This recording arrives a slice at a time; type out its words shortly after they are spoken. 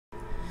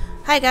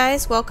Hi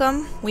guys,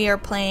 welcome. We are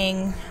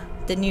playing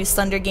the new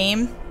Slender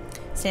game,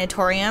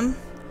 SANATORIUM,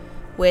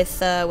 with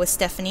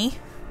Stephanie.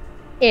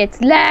 It's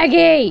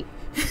laggy!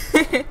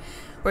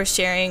 We're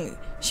sharing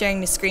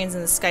the screens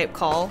in the Skype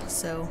call,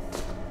 so...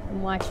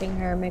 I'm watching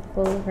her make a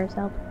fool of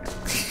herself.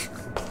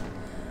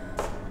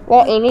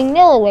 While eating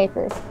Nilla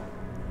wafers.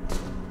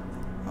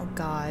 Oh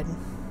god.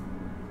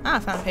 Ah, I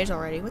found a page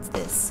already. What's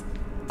this?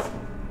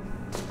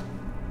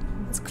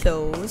 Let's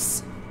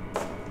close.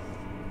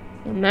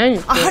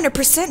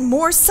 100%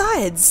 more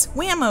suds!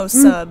 Whammo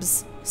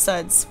subs.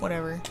 Suds,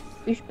 whatever.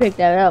 You should pick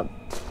that up.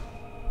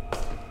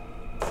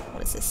 What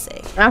does this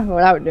say? That's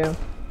what I would do.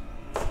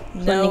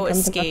 No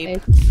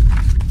escape.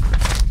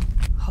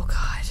 Oh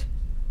god.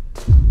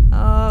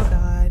 Oh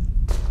god.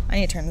 I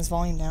need to turn this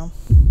volume down.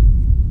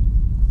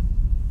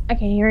 I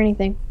can't hear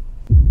anything.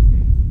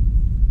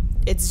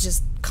 It's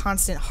just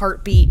constant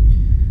heartbeat.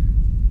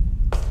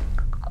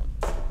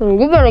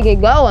 You better get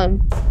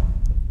going.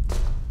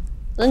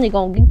 Then they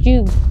gonna get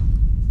you.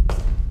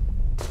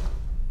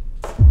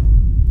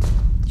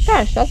 What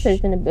kind of structure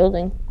is in a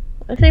building?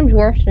 It seems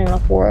worse than a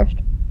forest.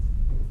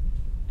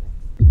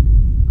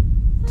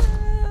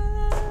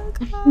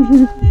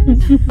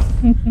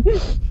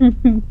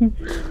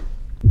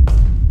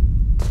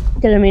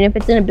 Because I mean, if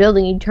it's in a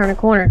building, you turn a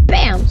corner,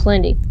 bam,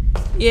 Slendy.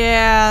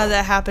 Yeah,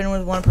 that happened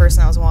with one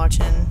person I was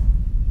watching.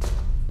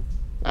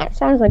 That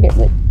sounds like it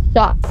would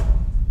suck.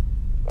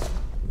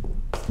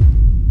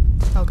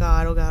 Oh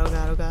god, oh god, oh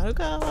god, oh god, oh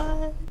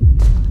god.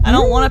 I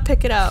don't want to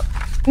pick it up.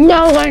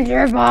 No one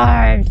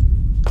survives!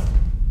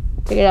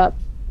 Pick it up.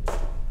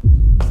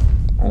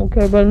 I don't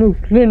care about no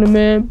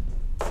Slenderman.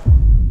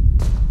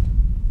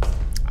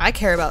 I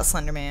care about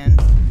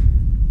Slenderman.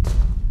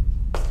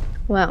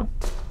 Wow.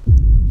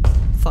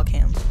 Fuck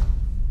him.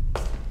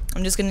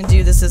 I'm just gonna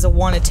do this as a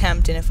one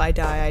attempt, and if I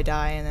die, I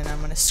die, and then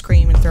I'm gonna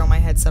scream and throw my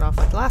headset off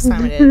like the last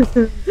time I did.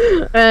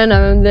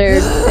 And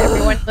there's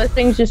everyone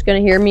listening's just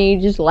gonna hear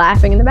me just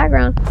laughing in the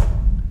background.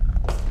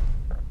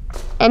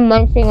 And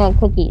munching on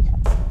cookies.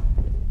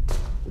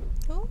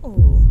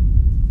 Oh.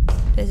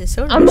 There's a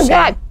soda. Oh my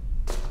god!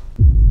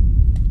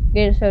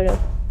 Get a soda.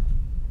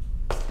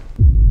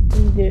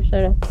 Get a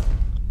soda.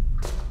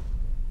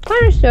 What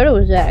kind of soda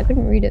was that? I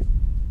couldn't read it.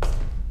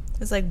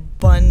 It's like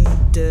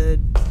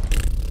bunded.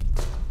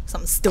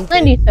 Something stupid.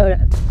 Slendy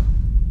soda.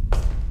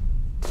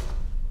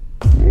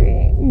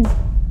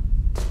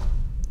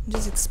 I'm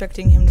just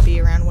expecting him to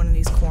be around one of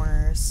these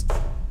corners.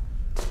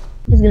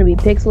 He's gonna be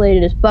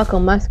pixelated as fuck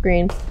on my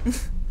screen.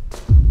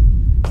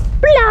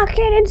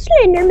 Blockheaded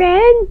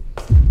Slenderman!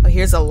 Oh,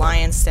 here's a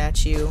lion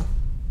statue.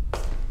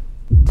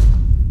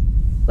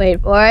 Wait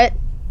for it.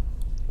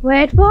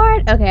 Wait for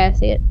it. Okay, I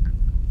see it.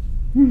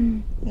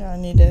 Yeah, I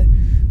need to...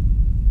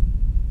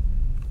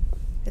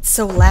 It's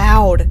so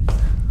loud.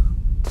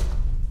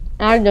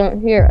 I don't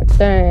hear a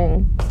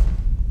thing.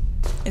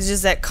 It's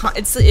just that I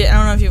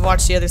don't know if you've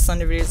watched the other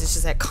Slender videos. It's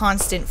just that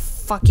constant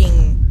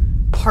fucking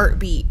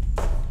heartbeat.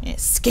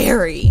 It's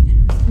scary.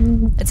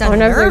 It's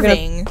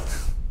unnerving.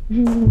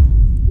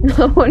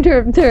 I wonder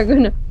if they're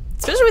gonna.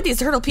 Especially with these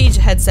Turtle Beach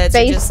headsets,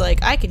 you're just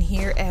like, I can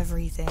hear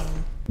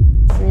everything.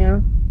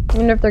 Yeah. I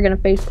wonder if they're gonna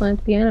face plant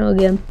the piano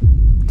again.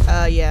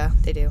 Yeah,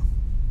 they do.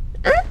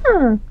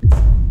 Ah.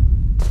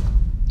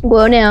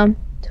 Well, now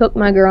took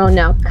my girl.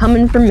 Now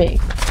coming for me.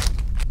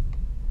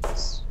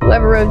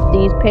 Whoever wrote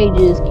these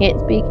pages can't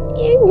speak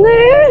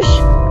English.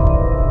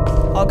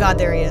 Oh god,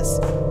 there he is.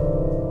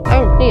 I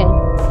don't see him.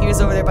 He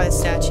was over there by the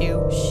statue.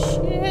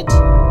 Shit.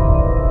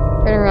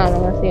 Turn around, I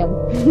want to see him.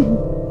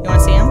 You want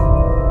to see him?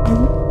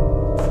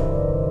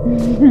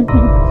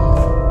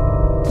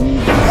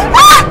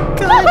 Ah!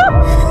 God.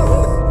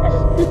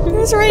 He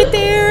was right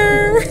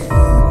there.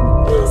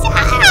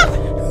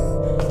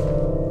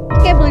 I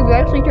can't believe you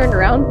actually turned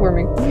around for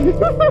me.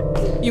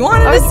 You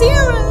wanted to see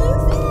him?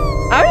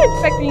 I was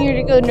expecting you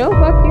to go, no,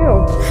 fuck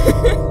you.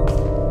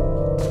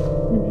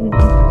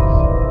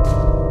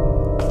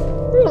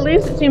 Well, at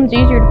least it seems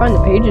easier to find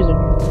the pages in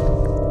here.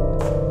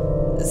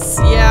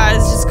 Yeah,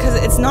 it's just because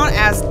it's not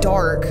as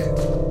dark.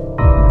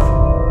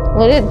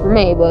 Well, it is for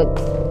me, but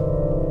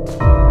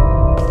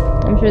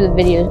I'm sure the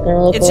video is going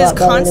to look a lot better. It's just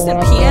constant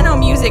piano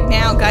music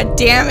now, god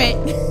damn it.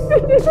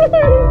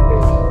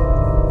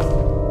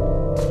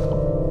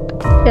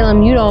 Tell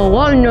him you don't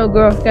want no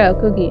Girl Scout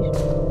cookies.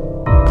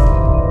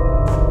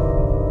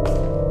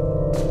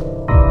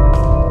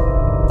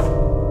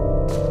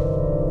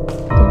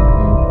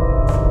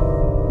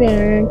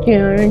 The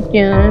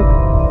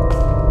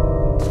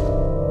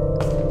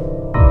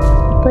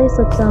place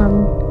looks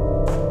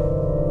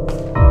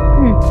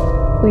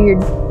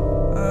weird.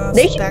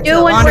 They should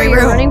do one where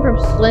you're running from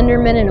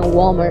Slenderman in a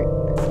Walmart.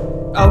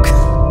 Oh.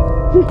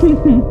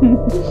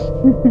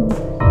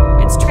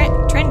 It's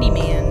Trendy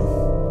Man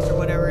or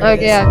whatever it is.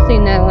 Okay, I've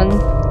seen that one.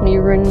 When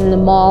you're running in the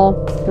mall,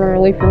 running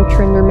away from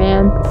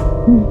Slenderman.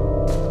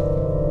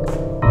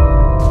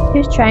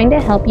 Who's trying to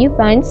help you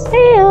find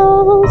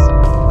sales?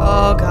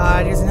 Oh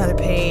god, here's another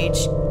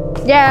page.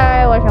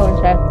 Yeah, I wish I would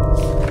say.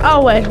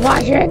 Always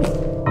watching.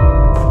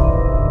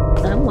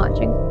 I'm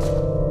watching.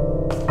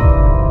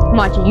 I'm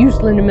watching you,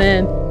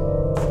 Slenderman.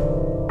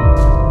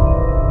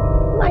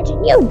 I'm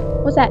watching you.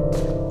 What's that?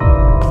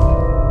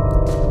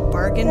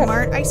 Bargain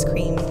Mart ice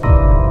cream.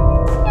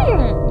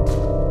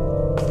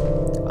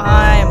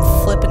 I am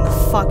flipping the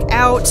fuck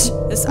out.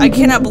 I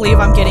cannot believe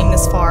I'm getting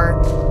this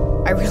far.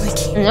 I really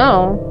can't.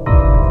 No.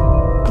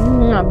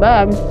 Not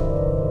bad.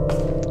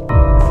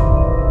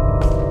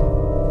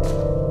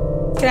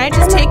 Can I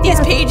just take these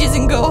pages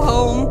and go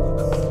home?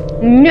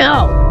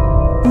 No.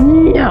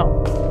 No.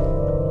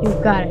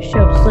 You've got to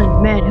show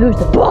Slenderman who's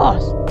the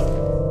boss.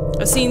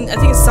 I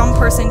think some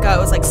person got,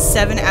 it was like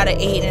 7 out of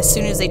 8, and as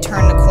soon as they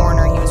turned the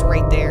corner, he was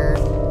right there.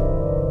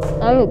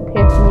 That would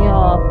piss me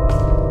off.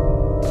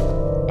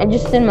 I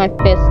just send my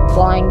fist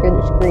flying through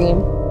the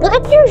screen.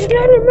 Fuck you,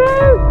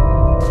 Slenderman!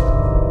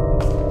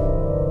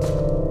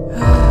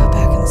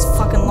 Back in this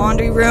fucking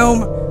laundry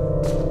room.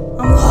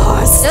 I'm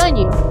lost. I'm telling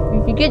you,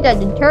 if you get that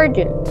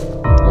detergent,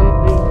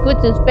 and it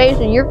puts his face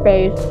in your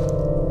face,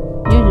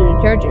 use the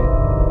detergent.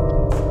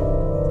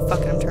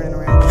 Fuck it, I'm turning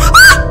around.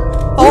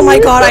 Oh my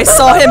god, I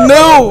saw him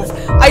move!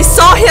 I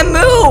saw him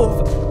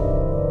move!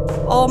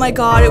 Oh my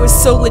god, it was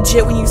so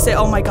legit when you say,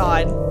 oh my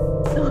god.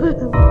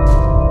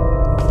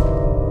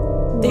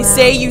 They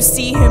say you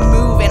see him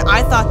move, and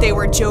I thought they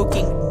were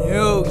joking.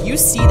 No, you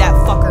see that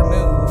fucker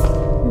move.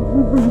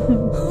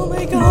 Oh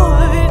my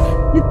god.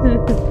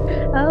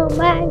 Oh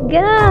my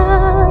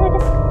god.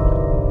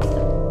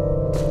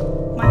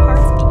 My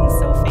heart's beating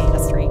so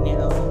fast right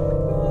now.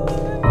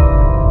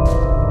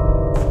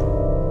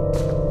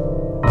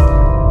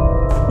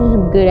 These are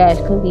some good ass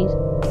cookies.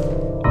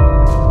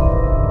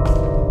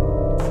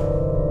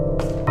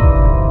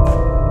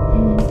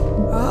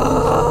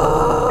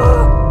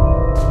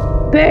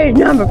 Page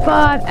number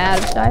 5, out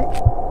of sight.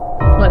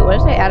 Wait, what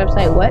did I say? Out of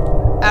sight what?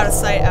 Out of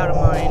sight, out of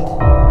mind.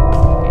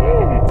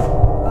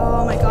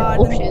 Oh my god.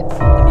 Oh shit.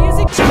 The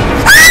music.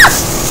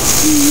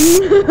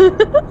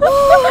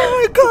 Oh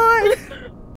my god.